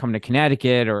come to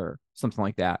Connecticut or something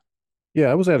like that. Yeah,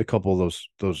 I was at a couple of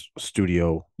those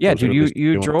studio. Yeah, Those dude, early you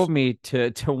studio drove ones. me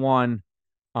to one,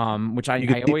 which You I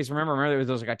could always remember. Remember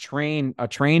there was like a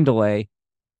train delay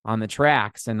on the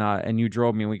tracks, and you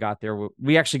drove me and we got there.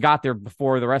 We actually got there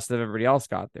before the rest of everybody else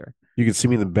got there. you could see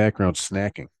me in the background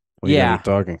snacking when you guys were Yeah.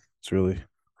 talking. It's really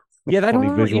Yeah, I don't funny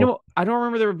remember, visual. I don't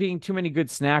remember there being too many good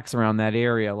snacks around that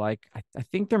area. Like I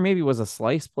think there maybe was a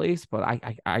slice place, but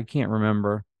I can't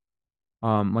remember.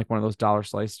 Like one of those dollar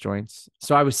slice joints.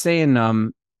 So I was saying,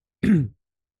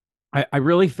 I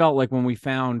really felt like when we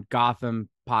found Gotham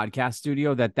Podcast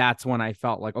Studio, that's when I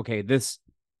felt like, okay, this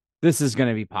is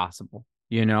gonna be possible,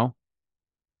 you know?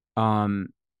 Um,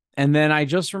 and then I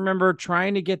just remember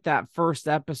trying to get that first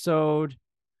episode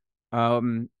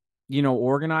um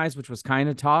organized, which was kind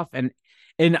of tough. And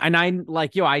I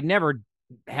like, I never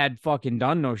had fucking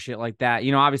done no shit like that,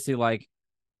 obviously. Like,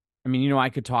 I mean, I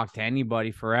could talk to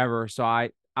anybody forever, so I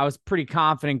was pretty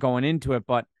confident going into it,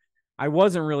 but I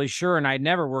wasn't really sure, and I'd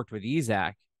never worked with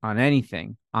Ezak on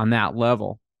anything on that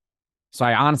level. So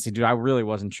I honestly, dude, I really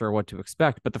wasn't sure what to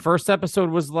expect. But the first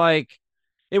episode was like,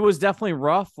 it was definitely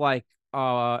rough. Like,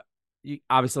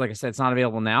 obviously, like I said, it's not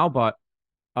available now, but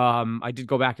I did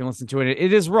go back and listen to it.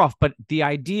 It is rough, but the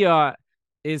idea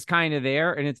is kind of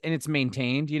there, and it's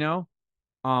maintained.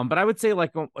 But I would say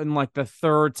like in like the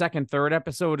third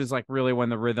episode is like really when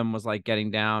the rhythm was like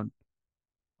getting down.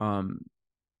 Um,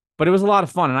 but it was a lot of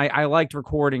fun, and I liked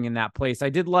recording in that place. I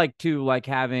did like to like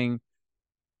having,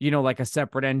 like a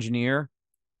separate engineer.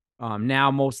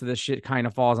 Now most of this shit kind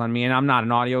of falls on me, and I'm not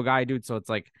an audio guy, dude. So it's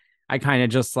like I kind of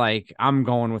just like I'm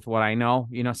going with what I know.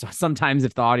 So sometimes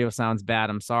if the audio sounds bad,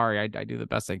 I'm sorry. I do the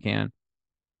best I can.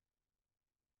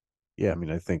 Yeah, I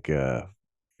mean, I think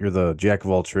you're the jack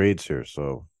of all trades here.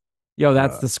 So Yo,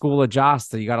 that's uh, the school of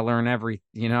Josta. You got to learn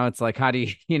it's like, how do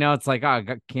you, it's like, oh,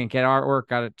 can't get artwork.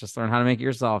 Got to just learn how to make it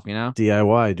yourself.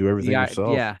 DIY, do everything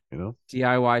yourself. Yeah,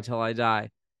 DIY till I die.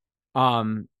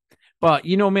 Um, but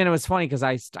man, it was funny because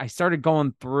I started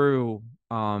going through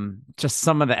just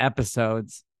some of the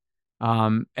episodes.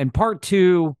 And part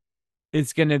two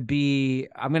is gonna be,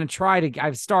 I'm gonna try to,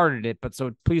 I've started it, but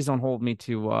so please don't hold me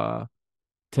to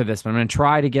this, but I'm gonna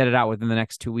try to get it out within the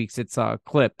next 2 weeks. It's a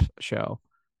clip show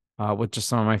with just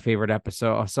some of my favorite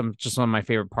episodes, some of my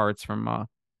favorite parts from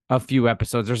a few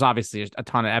episodes. There's obviously a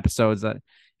ton of episodes that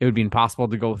it would be impossible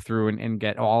to go through and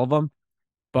get all of them.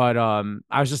 But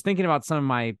I was just thinking about some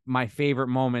of my favorite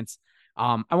moments.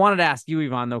 I wanted to ask you,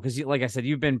 Yvonne, though, because like I said,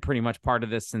 you've been pretty much part of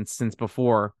this since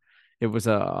before it was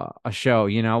a show.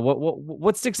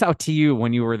 What sticks out to you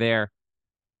when you were there?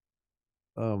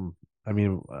 I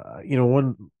mean,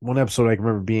 one episode I can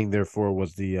remember being there for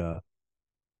was the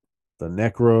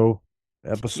Necro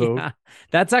episode. Yeah,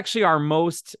 that's actually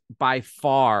by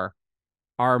far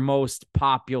our most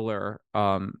popular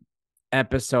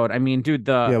episode. I mean, dude,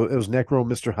 Yeah, it was Necro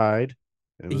Mr. Hyde.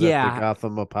 It was at the yeah,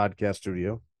 Gotham podcast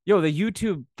studio. yo, the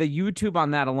YouTube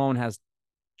on that alone has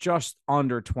just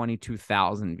under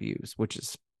 22,000 views, which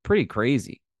is pretty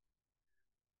crazy.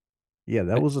 Yeah,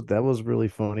 that was really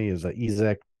funny. Is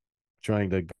Ezek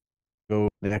trying to go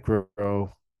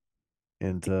Necro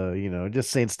and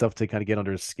just saying stuff to kind of get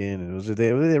under his skin. And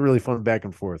they really fun back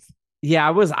and forth. Yeah,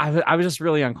 I was just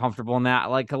really uncomfortable in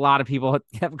that. Like a lot of people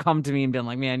have come to me and been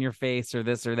like, "Man, your face," or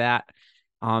this or that.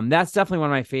 That's definitely one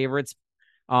of my favorites.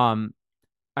 Um,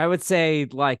 I would say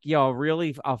like,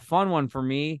 really a fun one for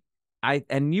me.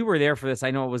 And you were there for this.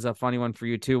 I know it was a funny one for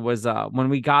you too. Was when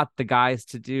we got the guys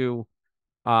to do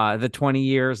the 20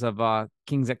 years of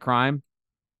Kings at Crime.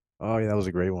 Oh yeah, that was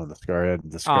a great one. The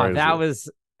Oh, Scar is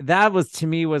that was to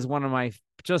me was one of my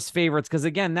just favorites, because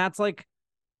again, that's like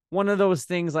one of those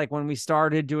things. Like when we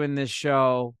started doing this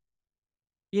show,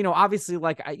 obviously,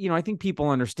 like I think people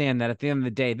understand that at the end of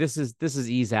the day, this is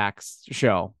Ezak's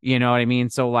show. You know what I mean?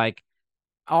 So like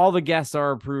all the guests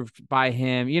are approved by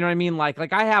him. You know what I mean?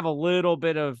 Like I have a little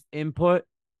bit of input,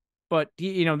 but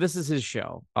this is his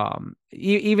show.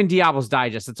 Even Diablo's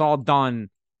Digest, it's all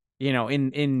done,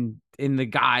 in the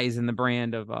guise and the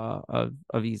brand of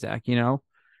Ezak.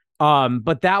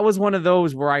 But that was one of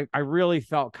those where I really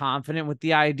felt confident with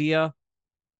the idea,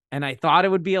 and I thought it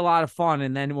would be a lot of fun.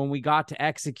 And then when we got to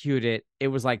execute it, it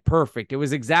was like perfect. It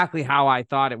was exactly how I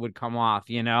thought it would come off.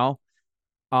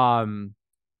 Um,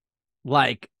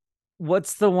 like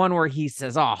what's the one where he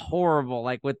says, "Oh, horrible,"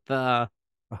 like with the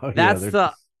oh yeah, that's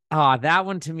the that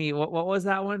one to me. What was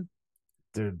that one?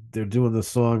 they're doing the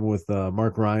song with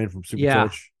Mark Ryan from Super Yeah.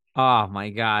 Touch. Oh my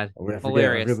God. I forget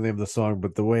Hilarious. the name of the song,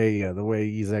 but the way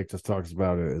Ezek just talks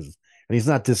about it is And he's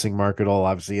not dissing Mark at all.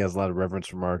 Obviously, he has a lot of reverence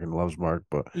for Mark and loves Mark,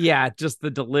 but Yeah, just the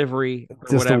delivery or just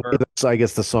the way whatever. that, I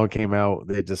guess the song came out,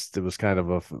 it was kind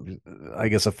of I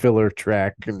guess a filler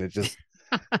track, and it just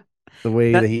the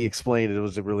way That that he explained it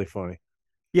was really funny.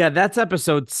 Yeah, that's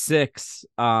episode 6.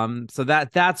 So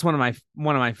that's one of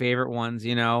my favorite ones,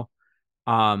 you know.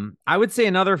 I would say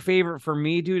another favorite for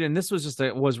me, dude, and this was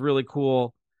was really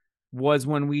cool, was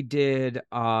when we did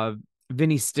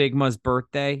Vinny Stigma's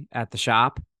birthday at the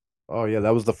shop. Oh yeah,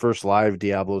 that was the first live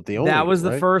Diablo, the That only, was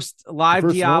the right? first The live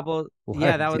first one Diablo. Yeah,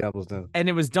 live that was, Diablo's done. and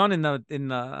it was done The in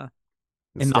the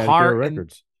Static Era heart, and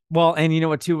Records. well, and you know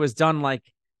what too, was done like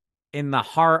in the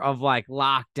heart of like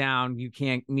lockdown. You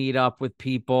can't meet up with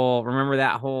people. Remember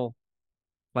that whole,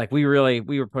 like, we were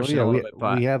Oh pushing yeah, a little bit,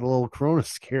 but we had a little Corona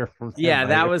scare from them. yeah, I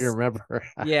that if you was, remember.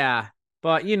 yeah.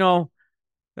 But you know,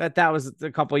 that was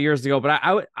a couple of years ago, but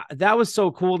that was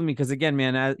so cool to me because, again,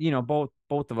 man, you know,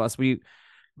 both of us, we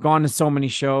gone to so many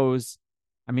shows.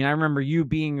 I mean, I remember you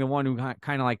being the one who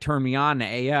kind of like turned me on to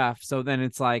AF. So then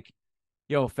it's like,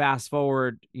 yo, fast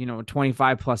forward, you know,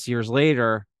 25 plus years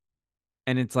later,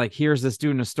 and it's like, here's this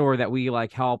dude in a store that we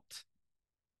like helped,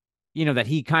 you know, that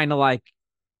he kind of like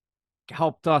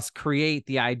helped us create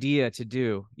the idea to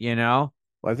do, you know?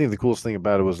 Well, I think the coolest thing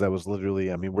about it was that was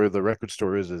literally, I mean, where the record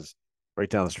store is right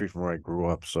down the street from where I grew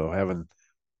up. So having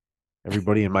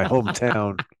everybody in my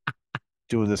hometown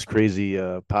doing this crazy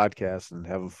podcast and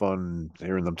having fun, and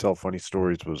hearing them tell funny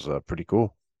stories was pretty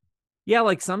cool. Yeah,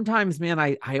 like sometimes, man,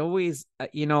 I always,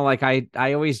 you know, like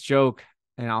I always joke,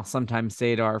 and I'll sometimes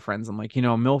say to our friends, I'm like, you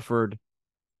know, Milford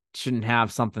shouldn't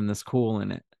have something this cool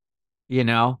in it, you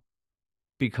know,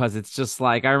 because it's just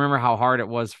like, I remember how hard it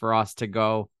was for us to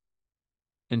go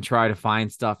and try to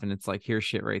find stuff, and it's like, here's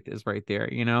shit right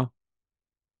there, you know.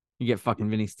 You get fucking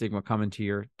Vinny Stigma coming to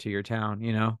your town,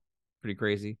 you know, pretty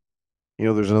crazy. You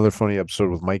know, there's another funny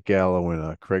episode with Mike Gallo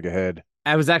and Craig Ahead.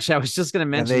 I was just gonna And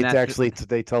mention they that. actually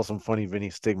they tell some funny Vinny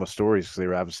Stigma stories because they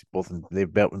were obviously both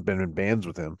they've been in bands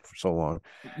with him for so long.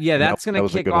 Yeah, And that's that gonna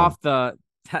was a kick good one.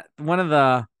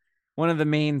 off one of the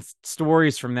main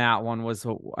stories from that one was,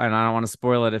 and I don't want to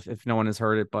spoil it if no one has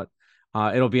heard it, but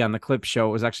it'll be on the clip show.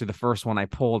 It was actually the first one I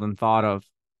pulled and thought of.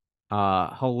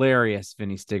 Hilarious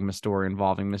Vinny Stigma story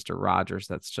involving Mr. Rogers.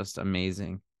 That's just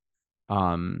amazing.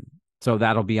 Um, so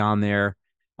that'll be on there.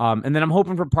 And then I'm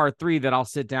hoping for part 3 that I'll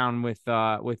sit down with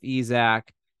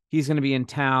Isaac. He's going to be in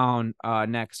town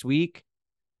next week,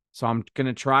 so I'm going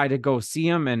to try to go see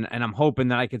him, and I'm hoping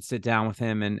that I could sit down with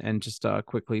him and just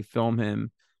quickly film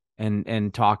him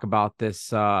and talk about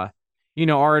this, you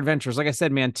know, our adventures. Like I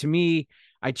said, man, to me,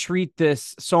 I treat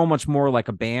this so much more like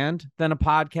a band than a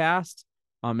podcast.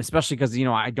 Especially because, you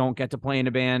know, I don't get to play in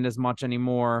a band as much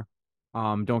anymore.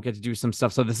 Don't get to do some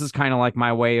stuff. So this is kind of like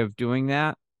my way of doing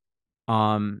that.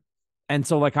 Um, and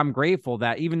so, like, I'm grateful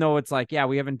that even though it's like, yeah,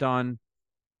 we haven't done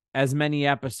as many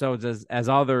episodes as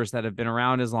others that have been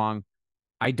around as long,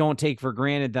 I don't take for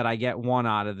granted that I get one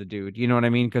out of the dude. You know what I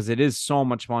mean? Because it is so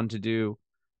much fun to do.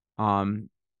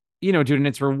 Um, you know, dude, and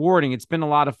it's rewarding. It's been a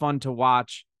lot of fun to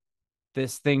watch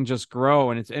this thing just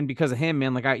grow, and because of him,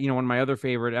 man. Like, you know, one of my other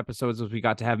favorite episodes was we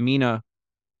got to have Mina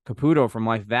Caputo from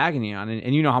Life of Agony on,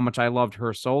 and you know how much I loved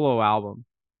her solo album.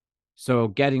 So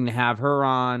getting to have her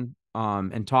on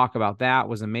and talk about that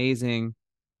was amazing.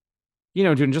 You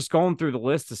know, dude, and just going through the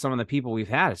list of some of the people we've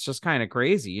had, it's just kind of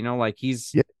crazy. You know, like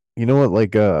he's, Yeah, you know what?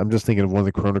 Like, I'm just thinking of one of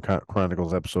the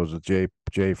Chronicles episodes with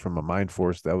Jay from a Mind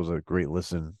Force. That was a great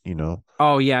listen. You know.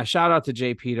 oh yeah, shout out to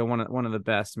JP, to one of the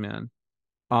best, man.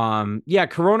 Yeah,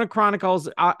 Corona Chronicles.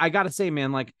 I gotta say,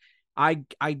 man, like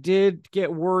I did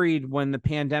get worried when the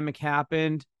pandemic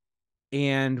happened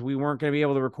and we weren't gonna be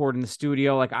able to record in the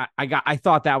studio. Like I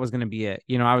thought that was gonna be it.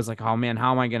 You know, I was like, oh man,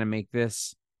 how am I gonna make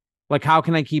this? Like, how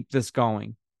can I keep this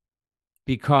going?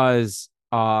 Because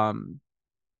for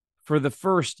the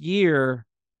first year,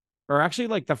 or actually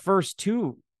like the first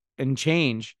 2 and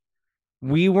change,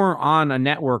 we weren't on a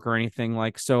network or anything.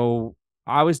 Like, so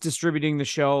I was distributing the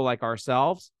show like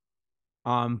ourselves.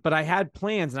 But I had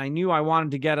plans and I knew I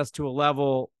wanted to get us to a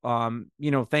level.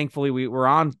 You know, thankfully we were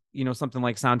on, you know, something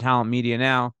like Sound Talent Media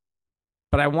now.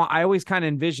 But I always kind of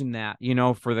envisioned that, you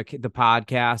know, for the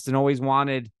podcast, and always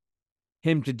wanted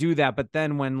him to do that. But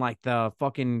then when like the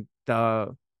fucking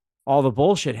all the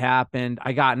bullshit happened,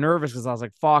 I got nervous because I was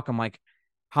like, fuck, I'm like,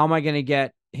 how am I gonna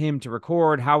get him to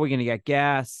record? How are we gonna get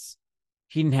guests?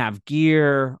 He didn't have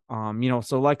gear. You know,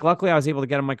 so like luckily I was able to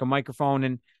get him like a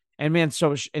microphone, and man,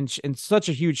 so and such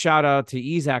a huge shout out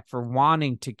to Isaac for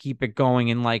wanting to keep it going.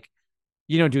 And like,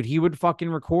 you know, dude, he would fucking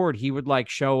record. He would like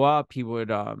show up. He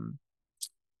would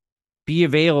be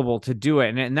available to do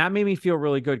it, and that made me feel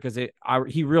really good because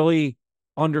he really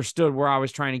understood where I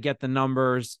was trying to get the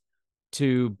numbers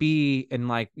to be. And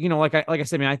like, like I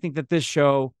said, man, I think that this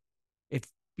show, if,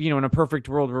 in a perfect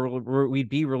world where we'd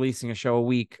be releasing a show a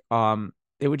week,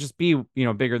 it would just be,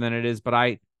 bigger than it is. But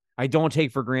I don't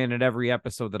take for granted every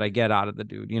episode that I get out of the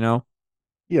dude,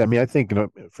 Yeah, I mean, I think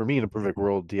for me in a perfect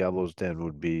world, Diablo's Den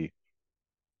would be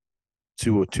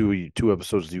two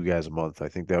episodes to you guys a month. I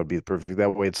think that would be the perfect.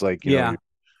 That way, it's like Yeah.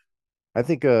 I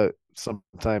think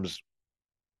sometimes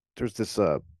there's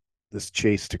this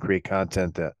chase to create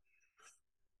content that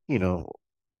you know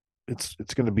it's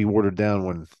going to be watered down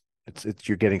when it's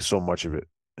you're getting so much of it.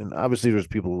 And obviously, there's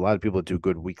a lot of people that do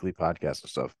good weekly podcasts and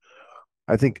stuff.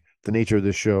 I think the nature of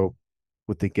this show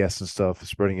with the guests and stuff,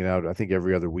 spreading it out, I think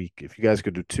every other week. If you guys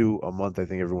could do two a month, I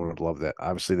think everyone would love that.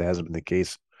 Obviously, that hasn't been the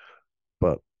case,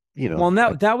 but well, and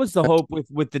that was the hope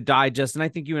with the digest, and I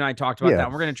think you and I talked about that.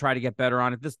 And we're going to try to get better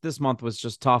on it. This month was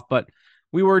just tough, but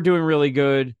we were doing really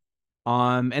good.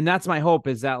 And that's my hope,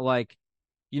 is that like,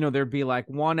 there'd be like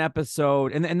one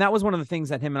episode, and that was one of the things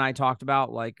that him and I talked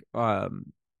about, like at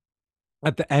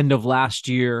the end of last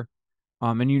year.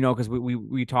 And because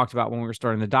we talked about when we were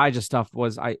starting the digest stuff,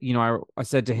 was I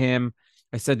said to him,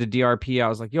 I said to DRP, I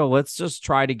was like, yo, let's just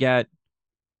try to get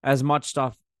as much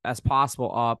stuff as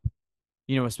possible up,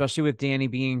 especially with Danny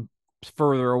being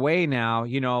further away now,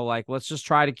 like, let's just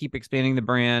try to keep expanding the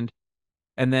brand.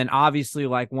 And then obviously,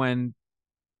 like, when,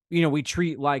 we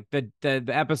treat like the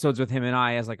episodes with him and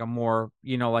I as like a more,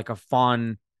 like a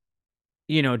fun,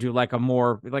 do like a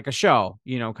more like a show,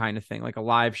 kind of thing, like a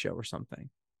live show or something.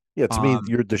 Yeah, to me,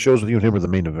 the shows with you and him are the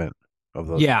main event of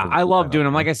those. Yeah, I love doing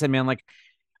them. Like I said, man, like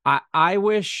I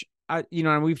wish,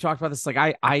 and we've talked about this.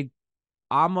 Like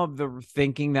I'm of the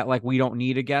thinking that like we don't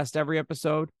need a guest every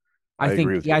episode. I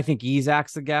think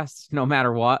Isaac's the guest no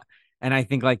matter what. And I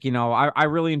think like, I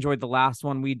really enjoyed the last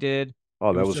one we did.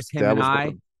 Oh, that was just him and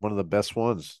I. One of the best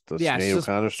ones. The Sinead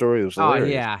O'Connor story. It was hilarious. Oh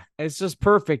yeah, it's just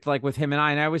perfect. Like with him and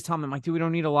I always tell him, like, dude, we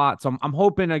don't need a lot. So I'm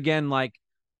hoping again, like,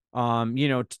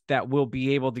 that we'll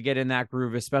be able to get in that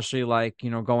groove, especially like,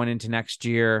 going into next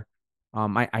year.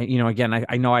 Again,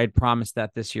 I know I had promised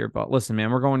that this year, but listen,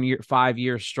 man, we're going 5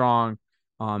 years strong.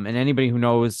 And anybody who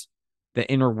knows the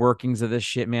inner workings of this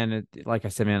shit, man, like I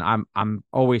said, man, I'm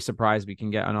always surprised we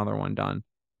can get another one done.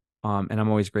 And I'm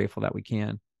always grateful that we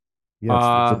can.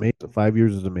 Yeah, it's amazing. 5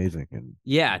 years is amazing. And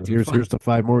yeah, dude, here's to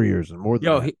 5 more years and more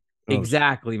than that.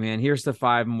 Exactly, man. Here's to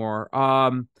 5 more.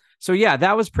 So yeah,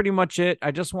 that was pretty much it. I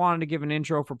just wanted to give an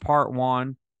intro for part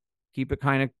 1. Keep it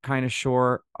kind of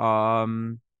short. I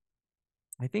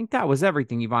think that was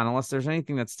everything, Yvonne, unless there's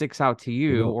anything that sticks out to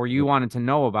you or you wanted to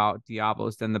know about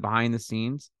Diablos and the behind the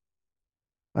scenes.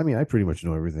 I mean, I pretty much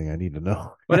know everything I need to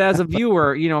know. But as a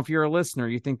viewer, if you're a listener,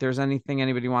 you think there's anything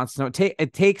anybody wants to know.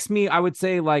 It takes me, I would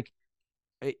say, like,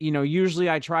 usually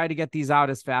I try to get these out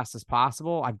as fast as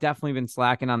possible. I've definitely been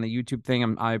slacking on the YouTube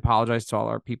thing. I apologize to all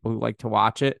our people who like to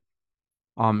watch it.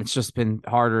 It's just been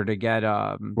harder to get.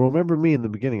 Well, remember me in the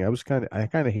beginning? I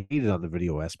kind of hated on the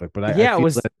video aspect, but I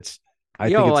think it's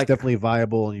definitely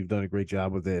viable, and you've done a great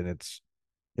job with it, and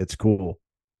it's cool.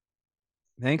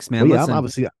 Thanks, man. Yeah, I'm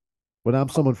obviously, when I'm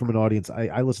someone from an audience,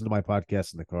 I listen to my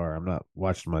podcast in the car. I'm not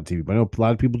watching them on TV, but I know a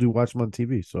lot of people do watch them on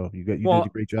TV. So you did a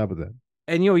great job with that.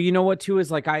 And you know what too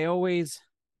is like I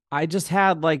just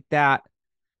had like that.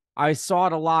 I saw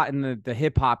it a lot in the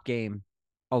hip hop game.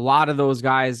 A lot of those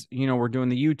guys, were doing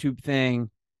the YouTube thing,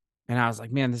 and I was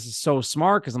like, man, this is so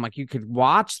smart, because I'm like, you could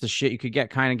watch the shit, you could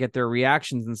get their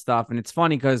reactions and stuff, and it's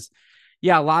funny because,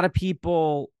 yeah, a lot of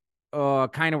people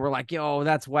kind of were like, yo,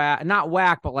 that's whack, not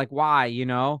whack, but like, why,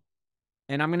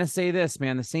 And I'm gonna say this,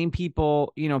 man, the same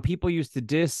people, people used to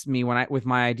diss me with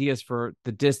my ideas for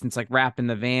the distance, like Rap in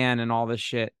the Van and all this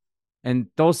shit, and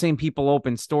those same people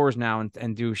open stores now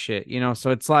and do shit,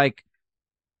 so it's like,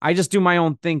 I just do my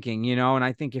own thinking, and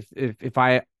I think if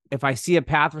I see a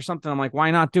path or something, I'm like,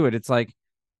 why not do it? It's like,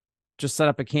 just set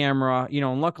up a camera,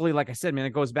 and luckily, like I said, man,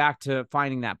 it goes back to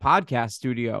finding that podcast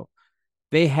studio.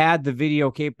 They had the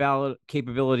video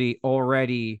capability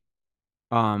already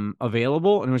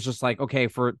available, and it was just like, okay,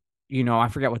 for, I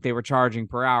forget what they were charging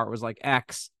per hour. It was like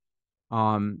X,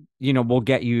 we'll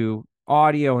get you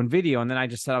audio and video. And then I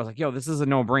just said, I was like, yo, this is a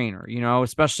no-brainer,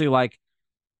 especially like,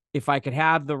 if I could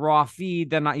have the raw feed,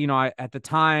 then I at the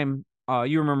time,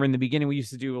 you remember in the beginning, we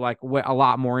used to do like a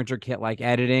lot more intricate like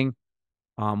editing.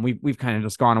 We've kind of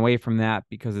just gone away from that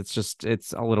because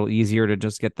it's a little easier to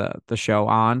just get the show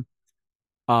on.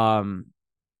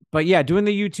 But yeah, doing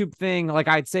the YouTube thing, like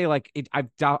I'd say, like I've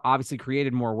obviously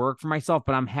created more work for myself,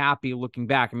 but I'm happy looking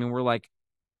back. I mean, we're like,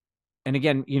 and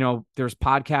again, there's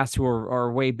podcasts who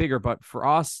are way bigger, but for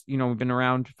us, we've been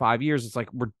around 5 years. It's like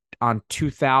on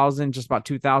 2,000, just about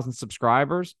 2,000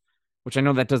 subscribers, which I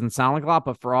know that doesn't sound like a lot,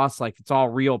 but for us, like, it's all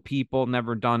real people,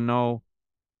 never done no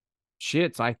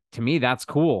shit. So to me, that's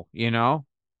cool,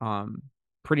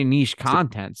 pretty niche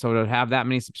content. So to have that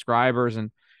many subscribers and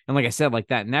like I said, like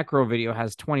that Necro video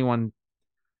has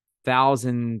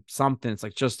 21,000 something. It's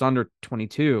like just under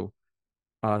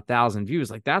 22,000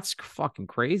 views. Like, that's fucking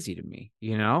crazy to me,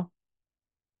 Yeah,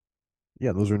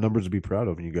 those are numbers to be proud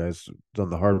of. And you guys done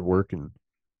the hard work, and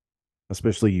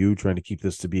especially you trying to keep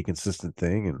this to be a consistent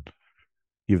thing. And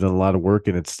you've done a lot of work,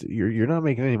 and you're not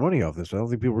making any money off this. I don't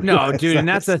think people realize. No, dude, and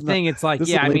that's the thing. It's like,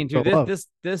 yeah, I mean, dude,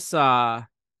 this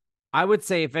I would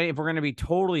say if we're going to be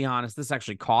totally honest, this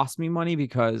actually cost me money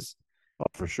because,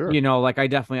 for sure, like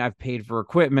I've paid for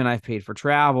equipment, I've paid for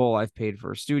travel, I've paid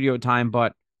for studio time,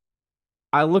 but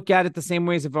I look at it the same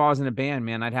way as if I was in a band,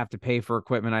 man. I'd have to pay for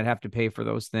equipment, I'd have to pay for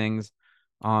those things.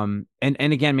 And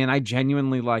again, man, I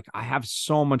genuinely I have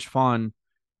so much fun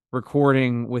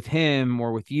recording with him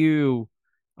or with you.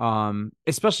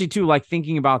 Especially too, like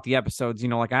thinking about the episodes,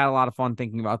 like I had a lot of fun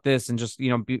thinking about this and just,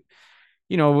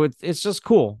 it's just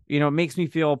cool. It makes me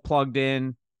feel plugged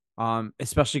in.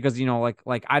 Especially because,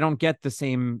 like I don't get the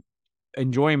same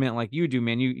enjoyment like you do,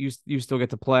 man. You still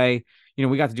get to play.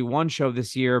 We got to do one show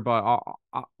this year, but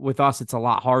with us, it's a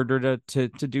lot harder to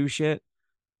do shit.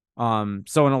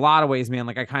 So in a lot of ways, man,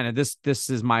 like I kind of this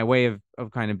is my way of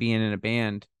kind of being in a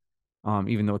band,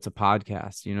 even though it's a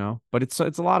podcast, but it's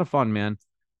a lot of fun, man.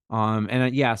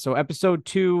 And so episode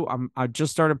 2, I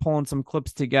just started pulling some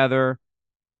clips together.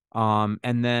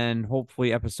 And then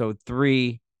hopefully episode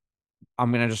 3,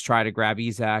 I'm going to just try to grab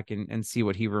Isaac and see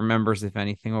what he remembers, if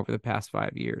anything, over the past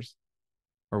 5 years,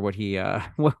 or what he,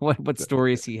 what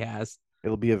stories he has.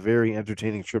 It'll be a very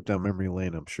entertaining trip down memory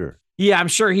lane, I'm sure. Yeah, I'm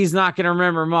sure he's not going to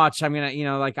remember much. I'm going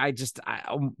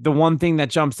to, the one thing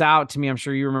that jumps out to me, I'm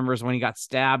sure you remember, is when he got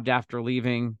stabbed after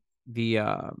leaving the,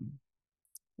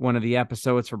 one of the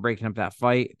episodes for breaking up that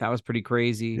fight. That was pretty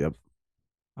crazy. Yep.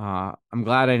 I'm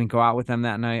glad I didn't go out with them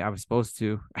that night. I was supposed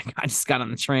to. I just got on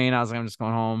the train. I was like, I'm just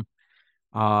going home.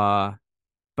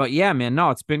 But yeah, man, no,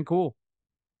 it's been cool.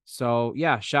 So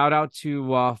yeah, shout out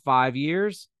to 5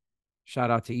 years.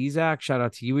 Shout out to Isaac. Shout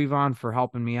out to you, Yvonne, for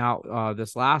helping me out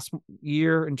this last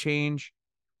year and change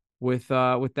with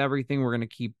everything. We're gonna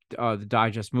keep the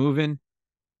digest moving.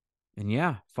 And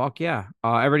yeah, fuck yeah.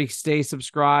 Everybody stay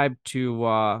subscribed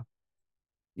to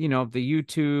the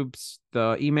YouTubes,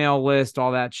 the email list,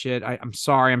 all that shit. I'm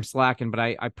sorry I'm slacking, but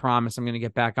I promise I'm gonna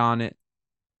get back on it.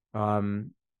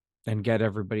 And get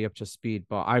everybody up to speed.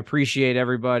 But I appreciate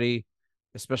everybody,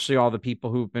 especially all the people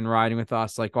who've been riding with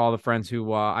us, like all the friends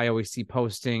who I always see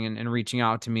posting and reaching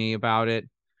out to me about it.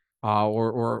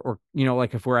 Or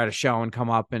like if we're at a show and come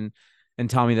up and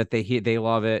tell me that they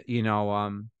love it,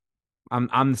 I'm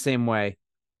the same way.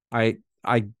 I'm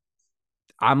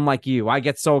like you. I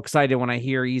get so excited when I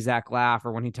hear Isaac laugh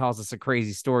or when he tells us a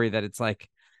crazy story that it's like,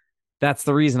 that's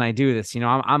the reason I do this.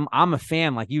 I'm a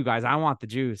fan like you guys. I want the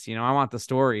juice, I want the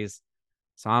stories.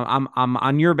 So I'm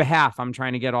on your behalf. I'm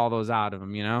trying to get all those out of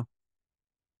him, You're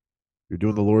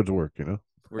doing the Lord's work,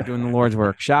 We're doing the Lord's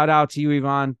work. Shout out to you,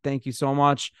 Yvonne. Thank you so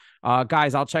much.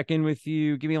 Guys, I'll check in with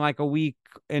you. Give me like a week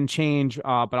and change,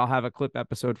 but I'll have a clip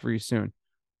episode for you soon.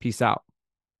 Peace out.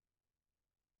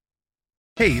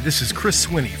 Hey, this is Chris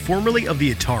Swinney, formerly of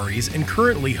the Ataris and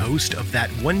currently host of That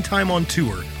One Time on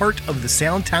Tour, part of the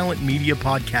Sound Talent Media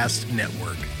Podcast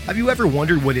Network. Have you ever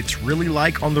wondered what it's really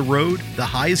like on the road? The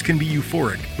highs can be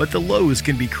euphoric, but the lows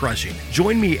can be crushing.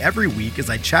 Join me every week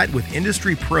as I chat with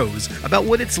industry pros about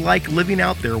what it's like living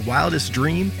out their wildest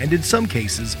dream and, in some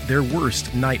cases, their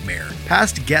worst nightmare.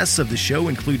 Past guests of the show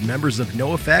include members of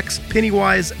NoFX,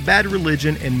 Pennywise, Bad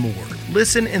Religion, and more.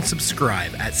 Listen and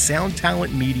subscribe at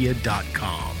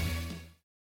soundtalentmedia.com.